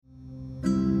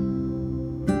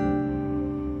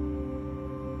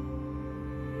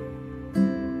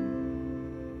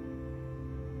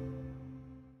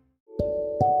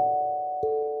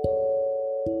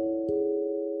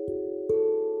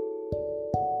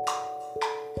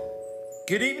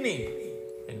Good evening,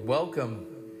 and welcome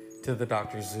to the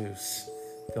Dr. Zeus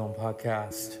Film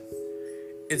Podcast.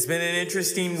 It's been an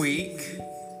interesting week,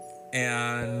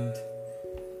 and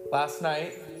last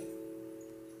night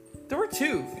there were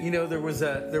two. There was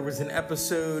an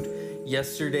episode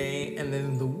yesterday, and then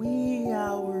in the wee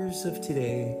hours of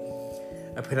today,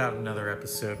 I put out another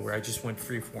episode where I just went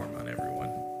freeform on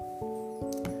everyone.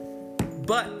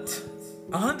 But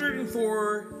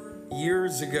 104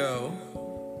 years ago,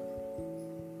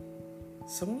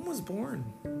 someone was born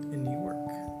in New York.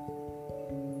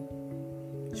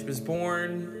 She was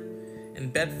born in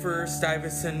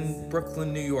Bedford-Stuyvesant,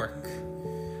 Brooklyn, New York.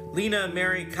 Lena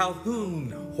Mary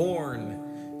Calhoun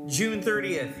Horne, June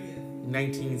 30th,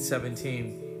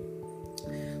 1917.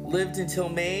 Lived until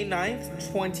May 9th,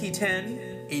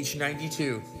 2010, age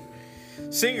 92.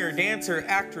 Singer, dancer,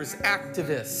 actress,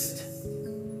 activist.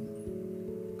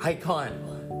 Icon.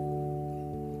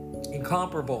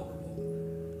 Incomparable.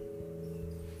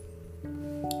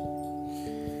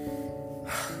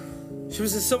 She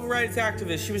was a civil rights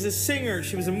activist. She was a singer.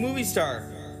 She was a movie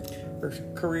star. Her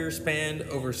career spanned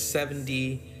over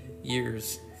 70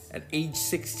 years. At age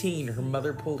 16, her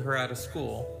mother pulled her out of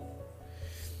school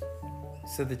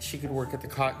so that she could work at the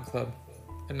Cotton Club,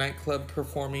 a nightclub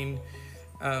performing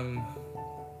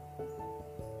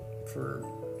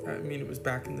it was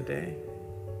back in the day.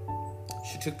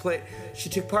 She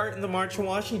took part in the March on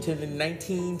Washington in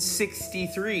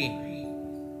 1963.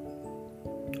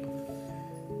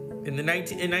 In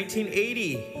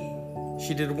 1980,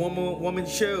 she did a one-woman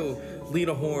show,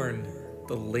 Lena Horne,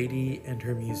 The Lady and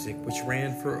Her Music, which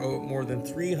ran for more than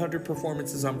 300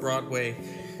 performances on Broadway.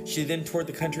 She then toured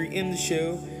the country in the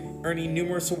show, earning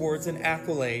numerous awards and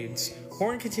accolades.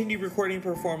 Horne continued recording and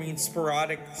performing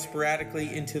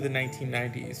sporadically into the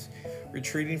 1990s,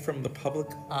 retreating from the public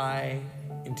eye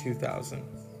in 2000.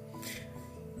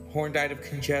 Horne died of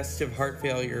congestive heart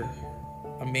failure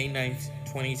on May 9th,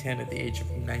 2010 at the age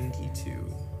of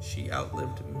 92. She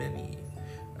outlived many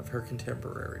of her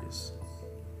contemporaries.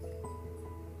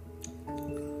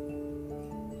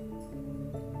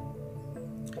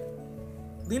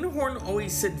 Lena Horne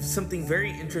always said something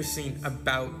very interesting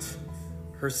about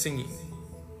her singing.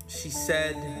 She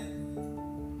said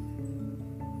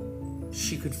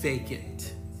she could fake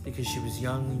it because she was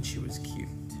young and she was cute.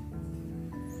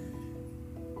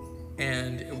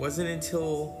 And it wasn't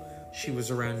until she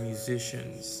was around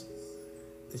musicians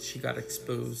that she got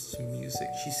exposed to music.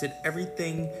 She said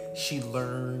everything she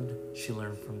learned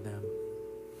from them.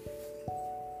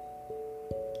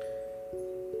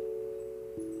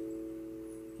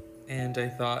 And I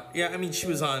thought, she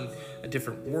was on A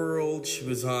Different World. She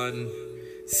was on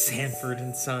Sanford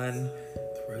and Son,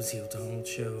 The Rosie O'Donnell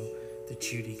Show, The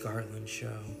Judy Garland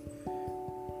Show.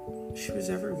 She was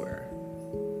everywhere.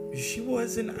 She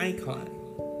was an icon.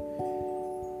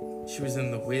 She was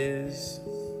in The Wiz.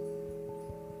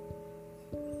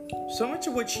 So much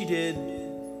of what she did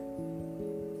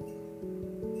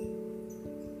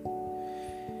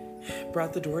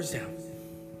brought the doors down.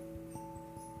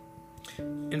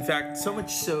 In fact, so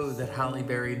much so that Halle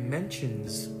Berry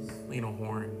mentions Lena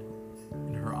Horne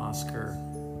in her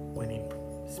Oscar-winning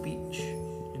speech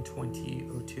in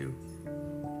 2002.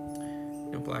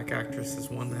 No black actress has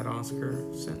won that Oscar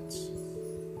since.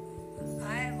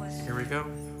 Here we go.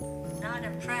 Not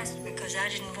impressed because I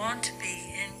didn't want to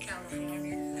be in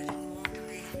California.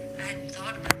 I hadn't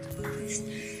thought about the movies.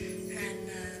 And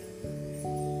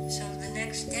so the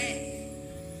next day,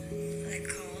 I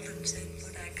called and said,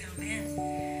 would I come in?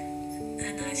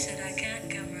 And I said, I can't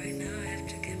come right now. I have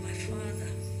to get my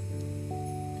father.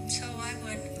 And so I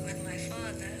went with my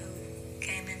father, who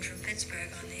came in from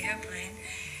Pittsburgh on the airplane,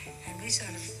 and we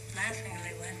sort of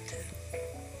laughingly went to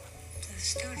the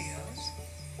studios.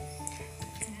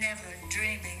 Never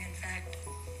dreaming, in fact,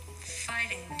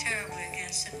 fighting terribly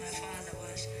against it, my father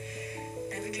was,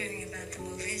 never dreaming about the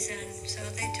movies, and so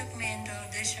they took me into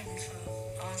audition for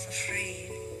Arthur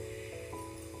Freed,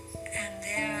 and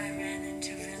there I ran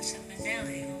into Vincent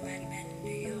Minnelli, whom I'd met in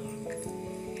New York,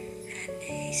 and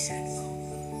he said,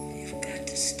 oh, you've got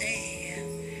to stay here,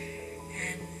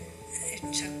 and it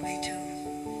took me to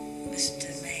Mr.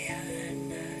 Mayer,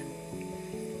 and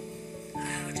I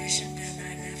auditioned, and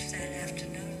I left that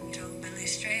afternoon.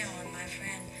 Strahan, my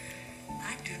friend,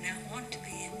 I do not want to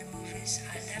be in the movies.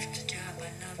 I left a job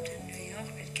I loved in New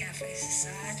York at Cafe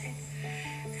Society,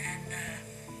 and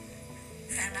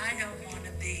I don't want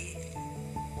to be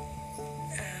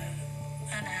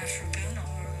an African,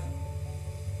 or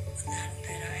not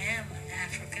that I am an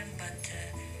African, but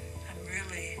I'm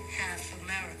really half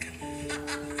American.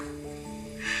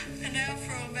 An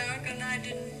Afro-American, I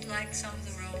didn't like like some of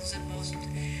the roles that most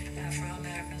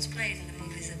Afro-Americans played in the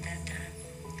movies at that time.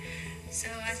 So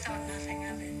I thought nothing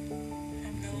of it.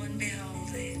 And lo and behold,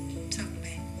 they took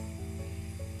me.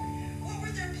 What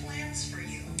were their plans for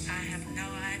you? I have no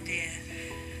idea.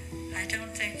 I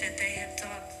don't think that they had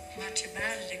thought much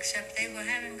about it, except they were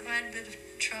having quite a bit of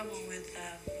trouble with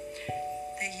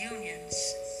the unions,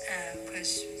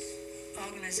 because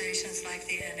organizations like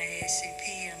the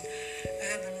NAACP and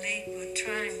Urban League were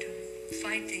trying to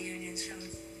fight the unions so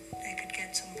they could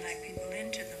get some black people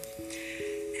into them.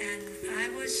 And I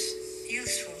was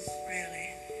useful, really.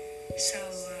 So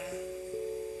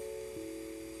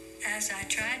as I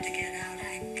tried to get out,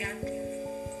 I got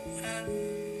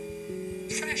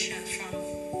pressure from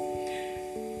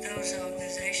those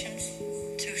organizations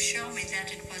to show me that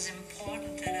it was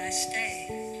important that I stay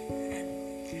and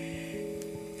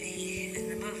be in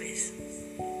the movies.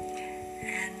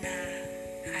 And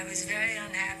I was very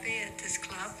unhappy at this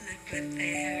club that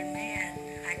they hired me, and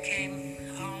I came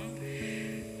home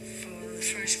for the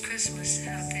first Christmas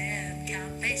out there, and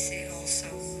Count Basie also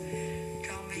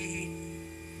told me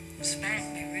he'd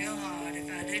spank me real hard if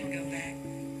I didn't go back.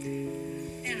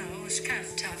 You know, it was kind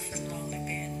of tough and lonely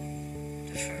being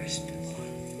the first one.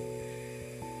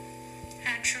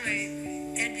 Actually,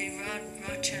 Eddie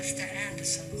Rochester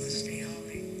Anderson was the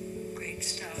only great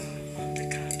star on the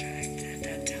contract at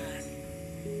that time.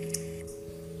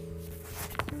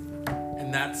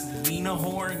 And that's Lena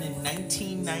Horne in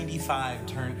 1995,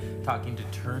 talking to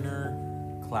Turner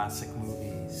Classic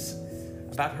Movies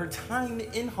about her time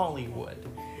in Hollywood.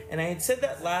 And I had said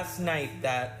that last night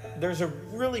that there's a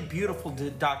really beautiful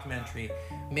documentary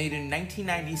made in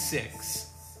 1996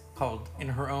 called In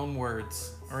Her Own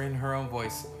Words, or In Her Own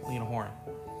Voice, Lena Horne,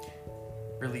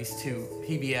 released to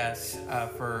PBS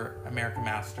for American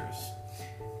Masters.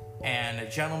 And a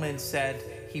gentleman said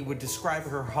he would describe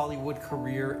her Hollywood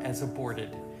career as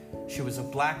aborted. She was a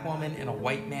black woman in a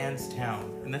white man's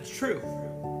town. And that's true.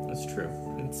 That's true.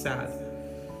 And it's sad.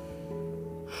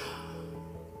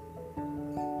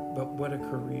 But what a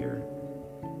career.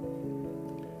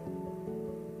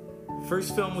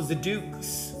 First film was The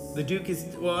Dukes. The Duke is,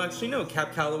 well, actually, no,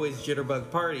 Cab Calloway's Jitterbug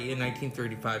Party in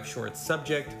 1935, short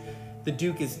subject. The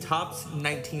Duke is Tops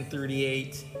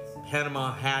 1938,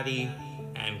 Panama Hattie,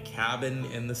 and Cabin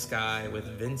in the Sky with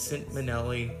Vincent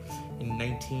Minnelli in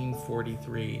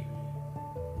 1943,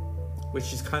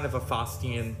 which is kind of a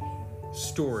Faustian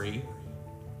story.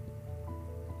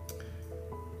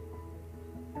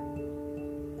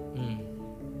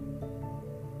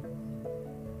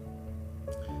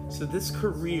 So this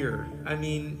career, I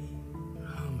mean,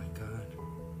 oh my God.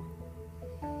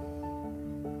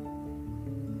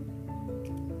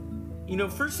 You know,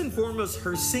 first and foremost,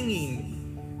 her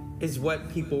singing is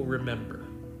what people remember.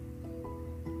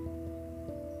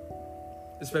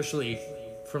 Especially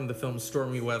from the film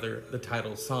Stormy Weather, the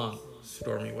title song,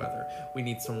 Stormy Weather. We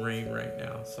need some rain right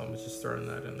now, so I'm just throwing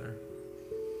that in there.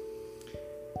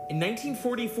 In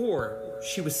 1944,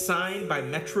 she was signed by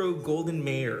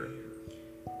Metro-Goldwyn-Mayer,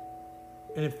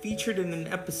 and it featured in an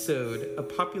episode of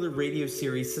popular radio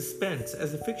series Suspense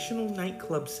as a fictional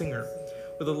nightclub singer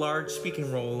with a large speaking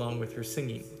role along with her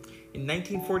singing. In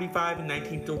 1945 and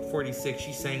 1946,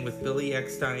 she sang with Billy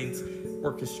Eckstine's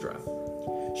orchestra.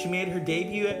 She made her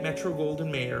debut at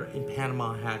Metro-Goldwyn-Mayer in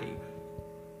Panama Hattie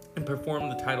and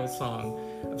performed the title song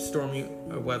of Stormy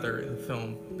Weather in the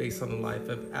film based on the life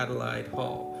of Adelaide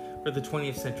Hall for the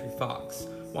 20th Century Fox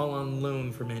while on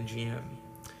loan from MGM.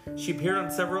 She appeared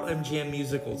on several MGM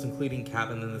musicals, including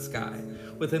Cabin in the Sky,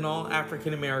 with an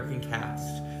all-African-American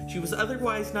cast. She was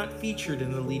otherwise not featured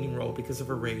in the leading role because of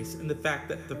her race and the fact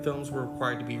that the films were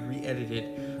required to be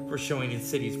re-edited for showing in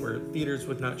cities where theaters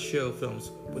would not show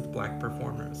films with black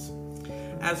performers.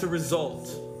 As a result,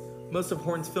 most of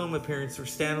Horne's film appearances were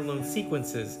standalone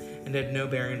sequences and had no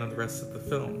bearing on the rest of the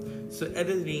film, so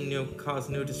editing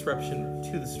caused no disruption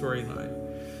to the storyline.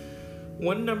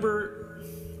 One number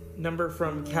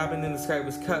from Cabin in the Sky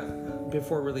was cut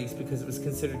before release because it was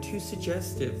considered too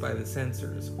suggestive by the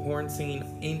censors. Horne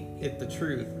singing Ain't It the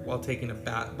Truth while taking a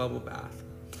bubble bath.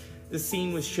 This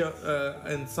scene was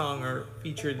and song are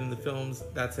featured in the films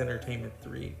That's Entertainment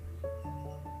 3.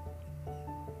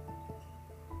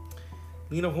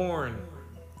 Lena Horne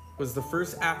was the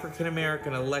first African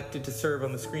American elected to serve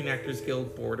on the Screen Actors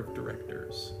Guild Board of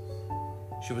Directors.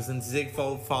 She was in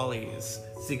Ziegfeld Follies,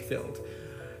 Ziegfeld.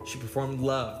 She performed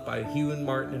Love by Hugh and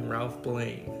Martin and Ralph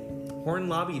Blaine. Horne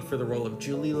lobbied for the role of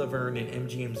Julie Laverne in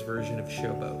MGM's version of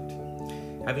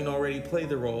Showboat, having already played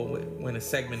the role when a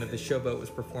segment of the Showboat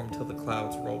was performed Till the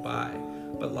Clouds Roll By,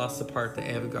 but lost the part to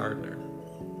Ava Gardner.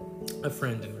 a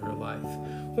friend in her life.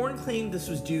 Horne claimed this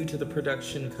was due to the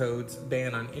production code's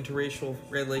ban on interracial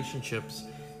relationships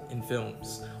in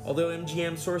films. Although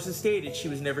MGM sources stated she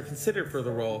was never considered for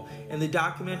the role, in the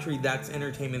documentary That's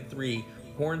Entertainment 3,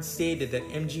 Horne stated that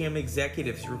MGM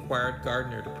executives required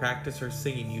Gardner to practice her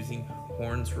singing using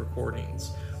Horne's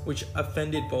recordings, which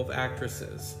offended both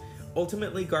actresses.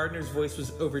 Ultimately, Gardner's voice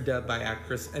was overdubbed by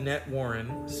actress Annette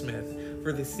Warren Smith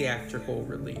for the theatrical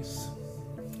release.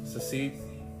 So see,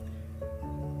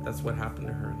 that's what happened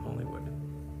to her in Hollywood.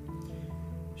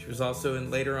 She was also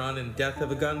later on in Death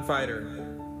of a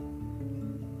Gunfighter,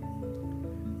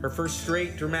 her first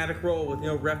straight dramatic role with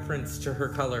no reference to her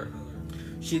color.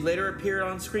 She later appeared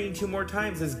on screen 2 more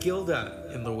times as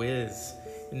Gilda in The Wiz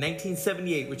in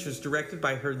 1978, which was directed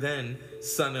by her then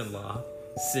son-in-law,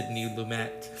 Sidney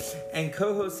Lumet, and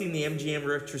co-hosting the MGM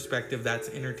retrospective That's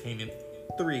Entertainment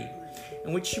 3,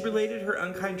 in which she related her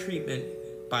unkind treatment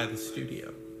by the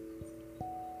studio.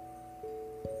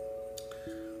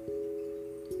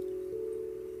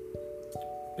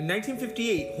 In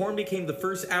 1958, Horne became the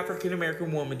first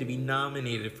African-American woman to be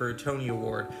nominated for a Tony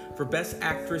Award for Best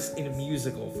Actress in a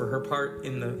Musical for her part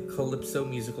in the Calypso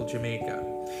musical Jamaica,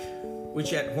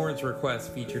 which at Horne's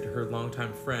request featured her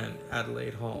longtime friend,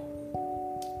 Adelaide Hall.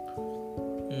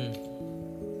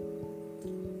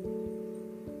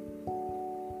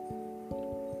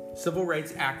 Civil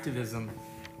rights activism.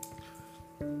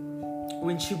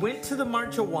 When she went to the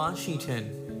March of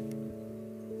Washington,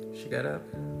 she got up.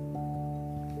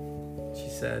 She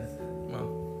said, well,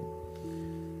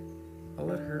 I'll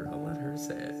let her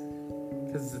say it,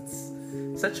 because it's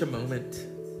such a moment,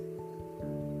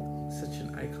 such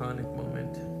an iconic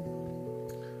moment.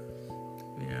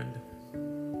 And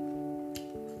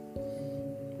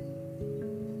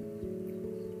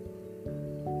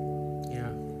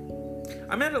yeah,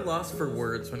 I'm at a loss for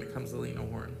words when it comes to Lena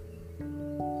Horne.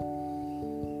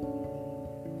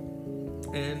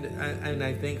 And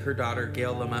I thank her daughter,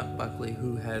 Gail Lamont Buckley,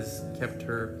 who has kept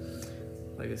her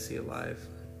legacy alive.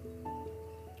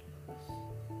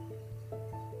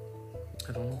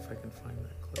 I don't know if I can find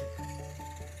that clip.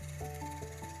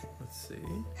 Let's see.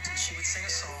 She would sing a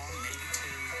song, maybe 2,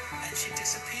 and she'd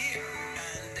disappear.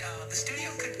 And the studio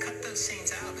could cut those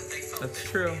scenes out if they felt That's that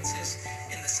true. audiences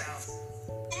in the South.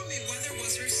 Stormy Weather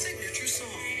was her signature song,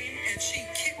 and she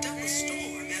kicked up a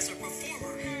storm as a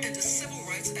performer and a civil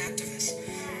rights activist.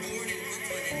 Born in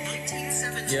Brooklyn in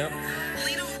 1917. Yep.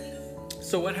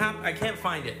 So what happened? I can't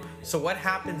find it. So what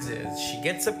happens is she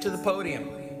gets up to the podium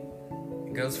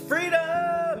and goes, "Freedom!"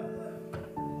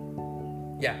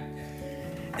 Yeah.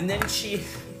 And then she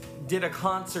did a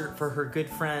concert for her good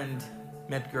friend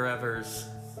Medgar Evers,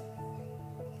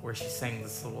 where she sang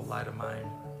This Little Light of Mine.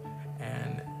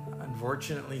 And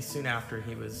unfortunately, soon after,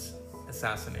 he was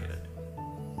assassinated.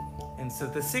 And so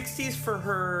the 60s for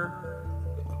her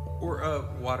were a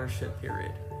watershed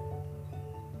period.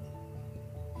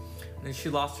 And then she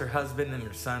lost her husband and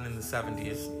her son in the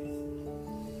 70s.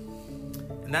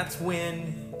 And that's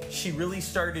when she really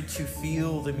started to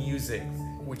feel the music,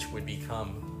 which would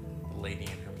become the lady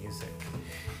in her music.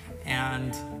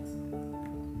 And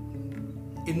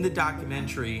in the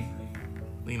documentary,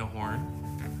 Lena Horne,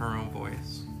 her own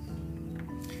voice,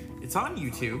 it's on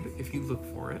YouTube if you look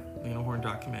for it, Lena Horne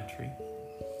documentary.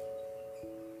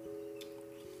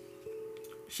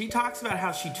 She talks about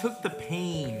how she took the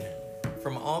pain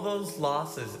from all those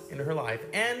losses in her life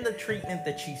and the treatment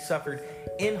that she suffered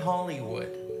in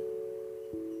Hollywood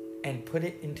and put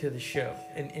it into the show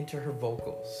and into her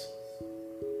vocals.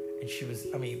 And she was,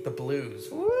 the blues.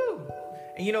 Woo!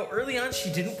 And early on,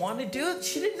 she didn't want to do it.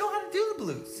 She didn't know how to do the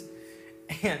blues.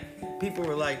 And people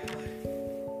were like,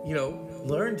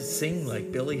 learn to sing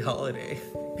like Billie Holiday.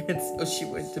 And so she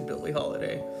went to Billie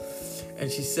Holiday.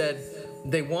 And she said,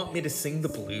 they want me to sing the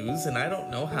blues, and I don't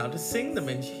know how to sing them.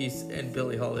 And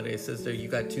Billie Holiday says, "You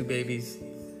got 2 babies.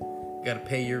 You got to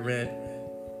pay your rent.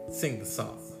 Sing the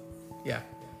song." Yeah.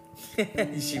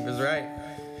 She was right.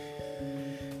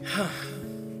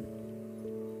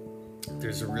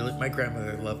 My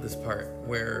grandmother loved this part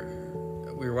where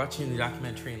we were watching the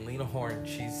documentary and Lena Horne,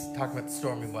 she's talking about the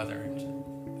stormy weather,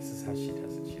 and this is how she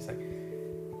does it. She's like,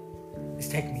 "It's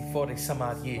taken me 40 some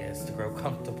odd years to grow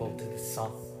comfortable to this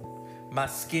song. My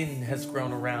skin has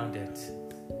grown around it.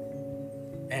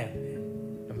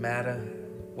 And no matter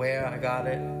where I got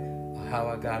it or how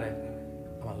I got it,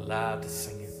 I'm allowed to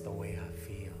sing it the way I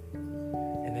feel."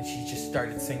 And then she just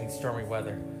started singing Stormy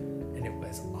Weather, and it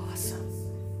was awesome.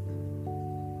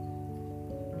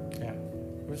 Yeah,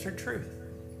 it was her truth.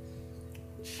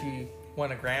 She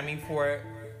won a Grammy for it,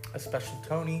 a special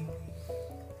Tony.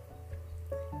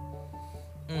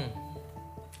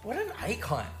 What an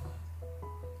icon.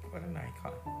 What an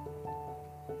icon.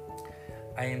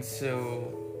 I am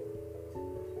so...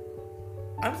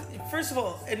 first of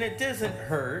all, and it doesn't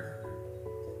hurt,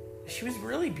 she was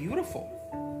really beautiful.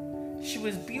 She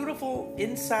was beautiful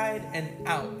inside and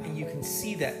out, and you can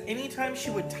see that. Anytime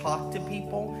she would talk to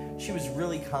people, she was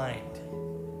really kind.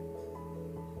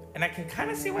 And I can kind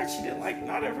of see why she didn't like,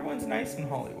 not everyone's nice in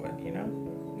Hollywood, you know?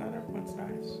 Not everyone's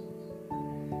nice.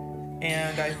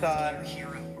 And I thought,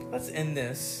 let's end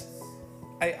this.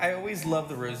 I always loved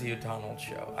the Rosie O'Donnell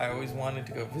show. I always wanted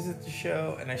to go visit the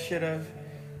show, and I should have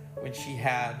when she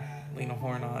had Lena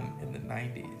Horne on in the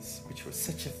 90s, which was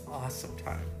such an awesome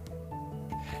time.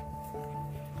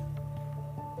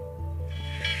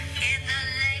 In the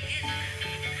lane,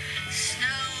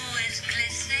 snow is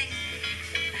glistening,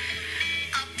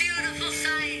 a beautiful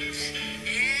sight.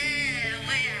 Yeah,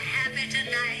 we're happy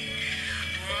tonight,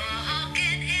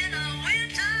 walking in a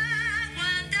winter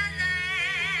wonderland.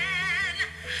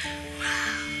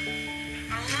 Wow.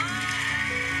 Alone.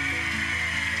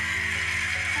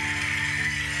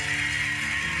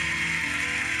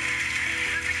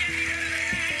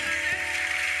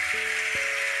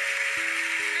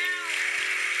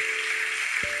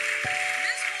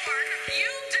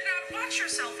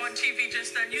 Yourself on TV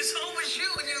just then. You saw it was you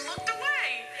and you looked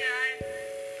away. Yeah, I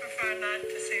prefer not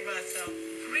to see myself.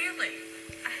 Really?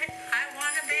 I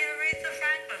want to be Aretha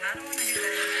Franklin. I don't want to do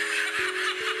that.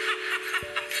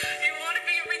 You want to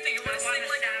be Aretha? You want to sing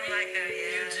like sound her? like her,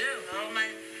 yeah. You do? Oh my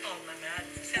God.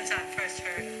 Since I first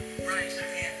heard her. Right.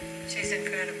 Yeah, she's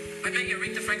incredible. I bet you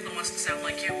Aretha Franklin wants to sound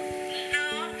like you.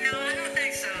 No, I don't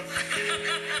think so.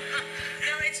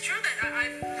 No, it's true that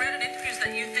I've read in interviews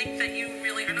that you think that you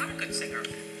really are not a good singer.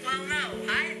 Well, no,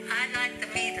 I like the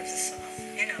meat of the song.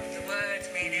 You know, the words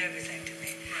mean everything to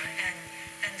me. Right.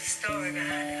 And the story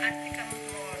behind it. I think I'm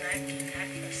more an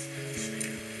actress than a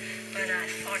singer. But I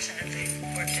fortunately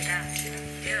worked it out, you know.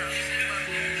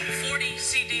 Yeah. 40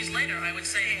 CDs later, I would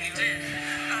say that you did.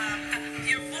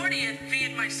 Your 40th, Me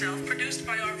and Myself, produced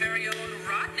by our very own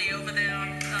Rodney over there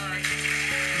on...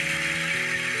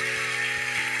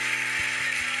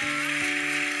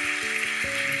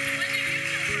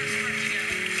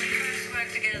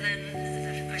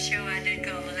 show I did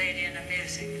called The Lady and the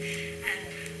Music, and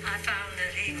I found that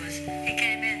he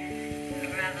came in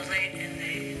rather late in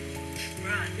the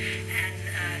run, and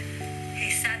he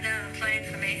sat down and played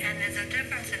for me, and there's a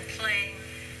difference in playing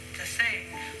the thing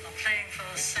or playing for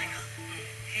a singer.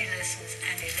 He listens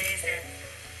and he lays that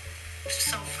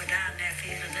sofa down there for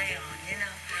you to lay on, you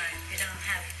know. Right. You don't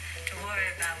have to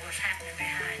worry about what's happening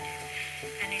behind you.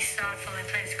 And he's thoughtful and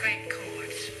plays great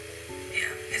chords. Yeah.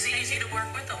 Is he easy to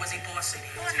work with, or was he bossy?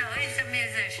 Oh, no, he's a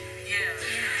musician. Yeah.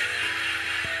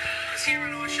 Because here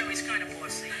on our show, he's kind of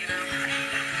bossy, you know.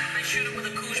 They shoot him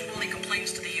with a koosh ball, he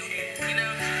complains to the union, you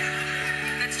know.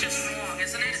 That's just wrong,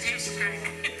 isn't it? It's just wrong.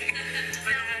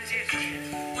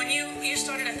 When you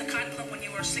started at the Cotton Club when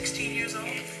you were 16 years old,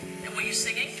 and were you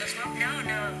singing as well?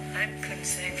 No, I couldn't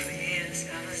sing for years.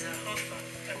 I was a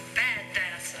bad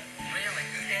dancer. Really?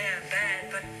 Yeah,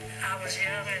 bad, but I was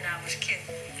young and I was cute.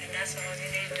 That's all you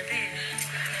need to be.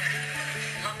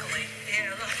 Luckily.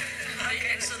 Yeah, luckily.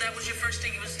 And so that was your first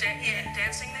thing, you was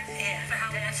dancing there? Yeah, for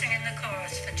how long? dancing in the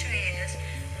chorus for 2 years.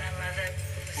 My mother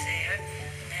was there,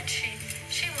 and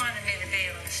she wanted me to be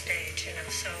on the stage, you know,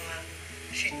 so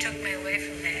she took me away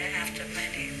from there after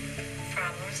many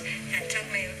problems and took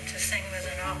me to sing with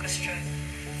an orchestra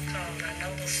called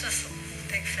Noble Sissel,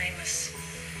 big famous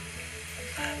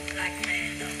black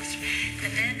man orchestra.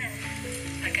 And then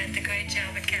I got the great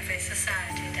job at Cafe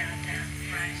Society downtown.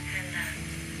 Right. And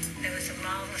there was a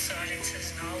marvelous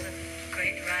audiences and all the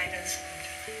great writers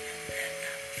and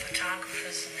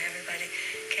photographers and everybody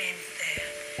came there.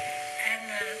 And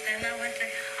then I went to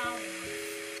Hollywood.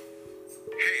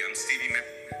 Hey, I'm Stevie Mac.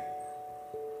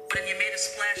 And you made a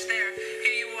splash there.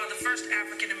 Here you are, the first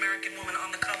African-American woman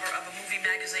on the cover of a movie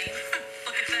magazine.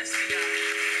 Look at this, you got.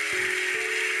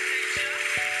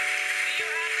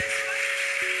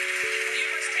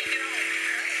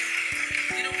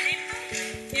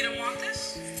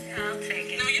 I'll take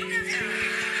it. No, you don't have to.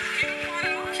 If you don't want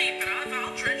it, I'll keep it.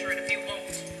 I'll treasure it if you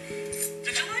won't.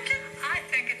 Did you like it? I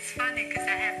think it's funny because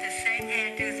I have the same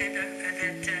hairdo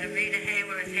that Rita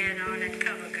Hayworth had on in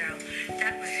CoverGirl.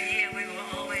 That was the year we were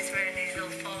always wearing these little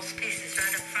false pieces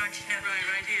right up front, you know?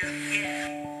 Right here.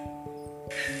 Yeah.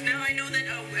 Now, I know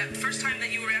that first time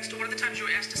that you were asked, or one of the times you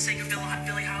were asked to sing a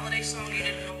Billie Holiday song, you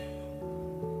didn't know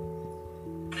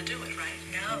how to do it, right?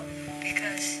 No,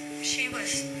 because she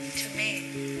was, to me,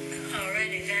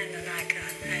 already then an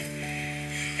icon. And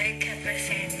they kept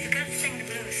saying, you got to sing the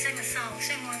blues, sing a song,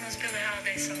 sing one of those Billie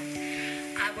Holiday songs.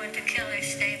 I went to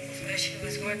Kelly's Staples where she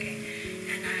was working,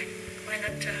 and I went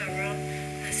up to her room.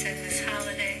 I said, Miss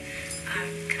Holliday,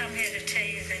 I've come here to tell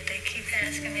you that they keep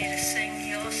asking me to sing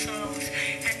your songs,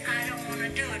 and I don't want to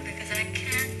do it because I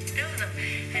can't do them.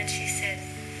 And she said,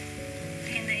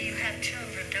 Lena, you have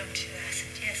children, don't you? I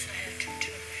said, yes, I have 2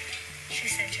 children. She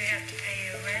said, you have to pay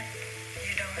your rent.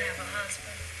 You don't have a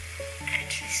husband. And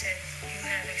she said, you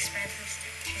have expenses.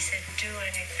 She said, do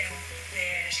anything they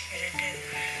ask you to do.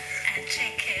 And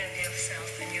take care of yourself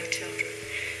and your children.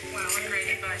 Wow, what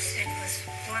great advice. It was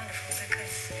wonderful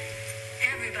because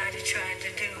everybody tried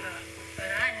to do her.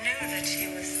 But I knew that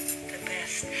she was the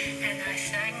best. And I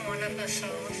sang one of her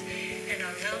songs in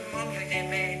a little movie they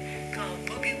made called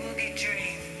Boogie Woogie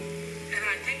Dream. And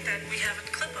I think that we have a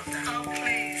clip of that. Oh,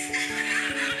 please.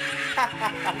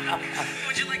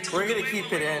 Would you like to We're look gonna away keep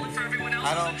while it we in. roll for everyone else?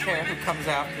 I don't care who comes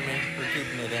after me. We're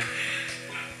keeping it in.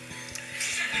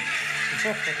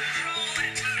 Roll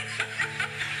it.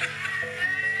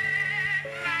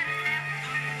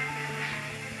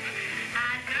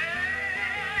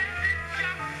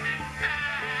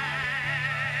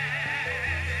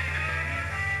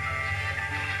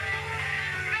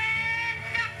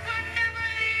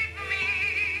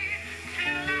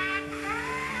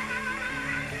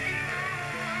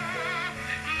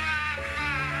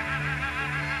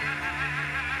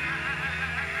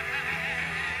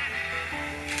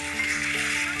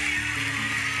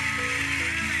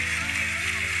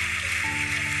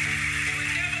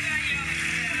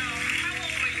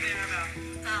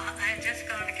 I had just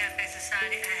gone to Cafe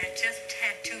Society. I had just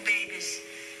had 2 babies.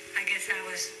 I guess I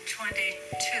was 22.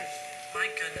 My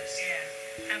goodness.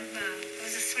 Yeah. It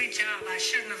was a sweet job. I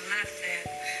shouldn't have left there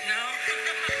No?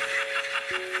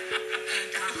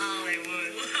 to Hollywood.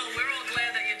 Well, we're all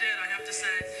glad that you did, I have to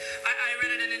say. I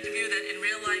read in an interview that in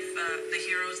real life, the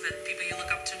heroes that people you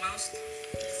look up to most,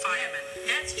 firemen.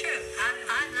 That's true.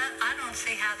 I don't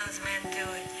see how those men do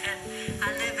it. And I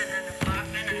live in an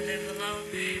apartment. I live alone.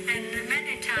 And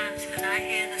many times when I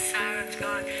hear the sirens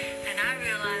going, and I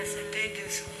realize that they do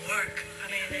some work.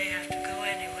 I mean, they have to go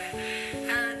anywhere.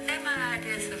 They're my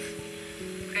ideas of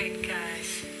great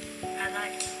guys. I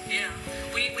like them. Yeah.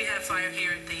 We had a fire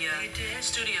here at the You did?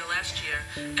 studio last year,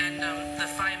 and the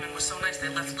firemen were so nice. They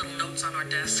left little notes on our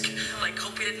desk, like,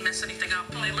 hope we didn't mess anything up.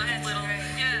 And they left That's little, great.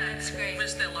 yeah, That's great.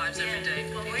 risk their lives every day.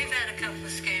 Well, we've had a couple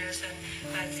of scares, and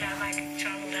by the time I can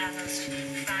travel down those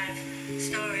 5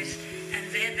 stories, and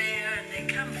they're there, and they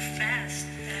come fast,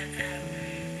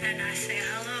 and I say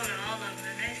hello to all of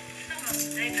them, and some of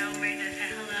them, they know me, they say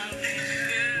hello.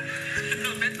 Yeah,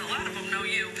 I bet a lot of them know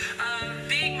you.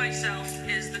 Being Myself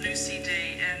is the new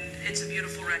CD, and it's a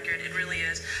beautiful record. It really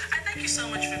is. I thank you so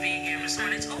much for being here, Miss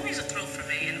Horne. It's always a thrill for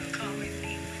me. And Call me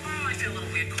Lena. oh, I feel a little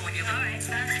weird calling you. All right,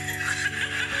 son.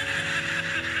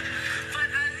 But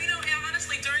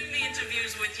honestly, during the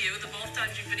interviews with you, the both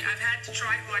times you've been, I've had to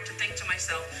try hard to think to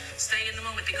myself, stay in the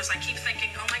moment, because I keep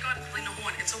thinking, oh my God, Lena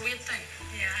Horne. It's a weird thing.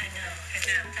 Yeah, I know. And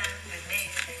Yeah. sometimes with me,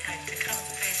 I have to come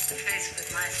face to face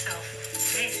with myself,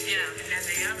 me. Yeah. And then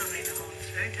the other Lena Horne. It's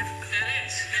very difficult. It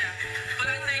is, yeah. But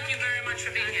I thank you very much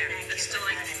for being here. Thank It's you for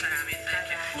delightful to have you. Thank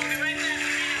you. Bye-bye. We'll be right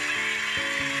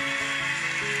back.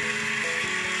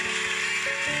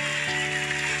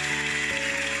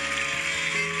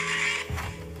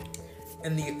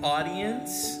 And the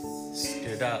audience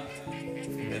stood up for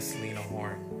Miss Lena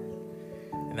Horne.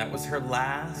 And that was her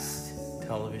last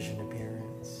television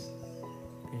appearance.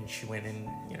 And she went in,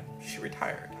 she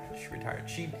retired.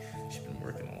 She'd been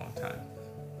working a long time.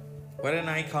 What an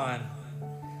icon.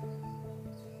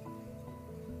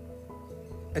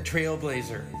 A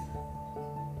trailblazer.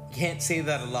 You can't say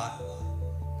that a lot.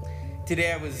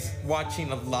 Today I was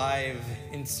watching a live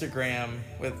Instagram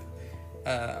with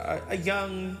a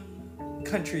young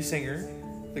country singer,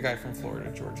 the guy from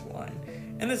Florida, Georgia Line.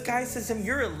 And this guy says to him,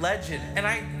 "You're a legend." And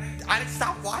I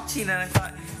stopped watching and I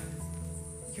thought,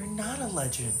 you're not a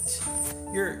legend.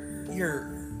 You're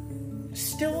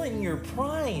still in your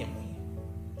prime.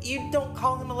 You don't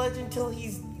call him a legend till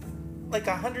he's like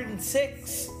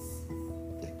 106.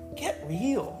 Get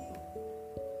real.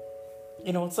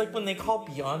 It's like when they call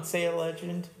Beyonce a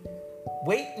legend.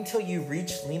 Wait until you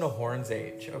reach Lena Horne's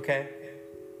age, okay?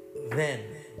 Then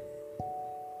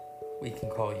we can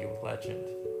call you a legend.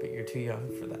 But you're too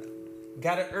young for that. You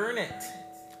gotta earn it.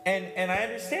 And I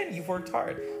understand you've worked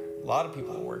hard. A lot of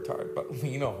people have worked hard, but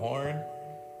Lena Horne,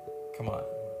 come on.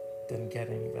 Didn't get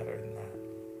any better than that.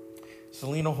 So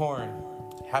Lena Horne,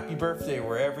 happy birthday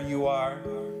wherever you are.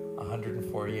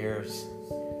 104 years.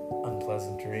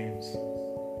 Unpleasant dreams.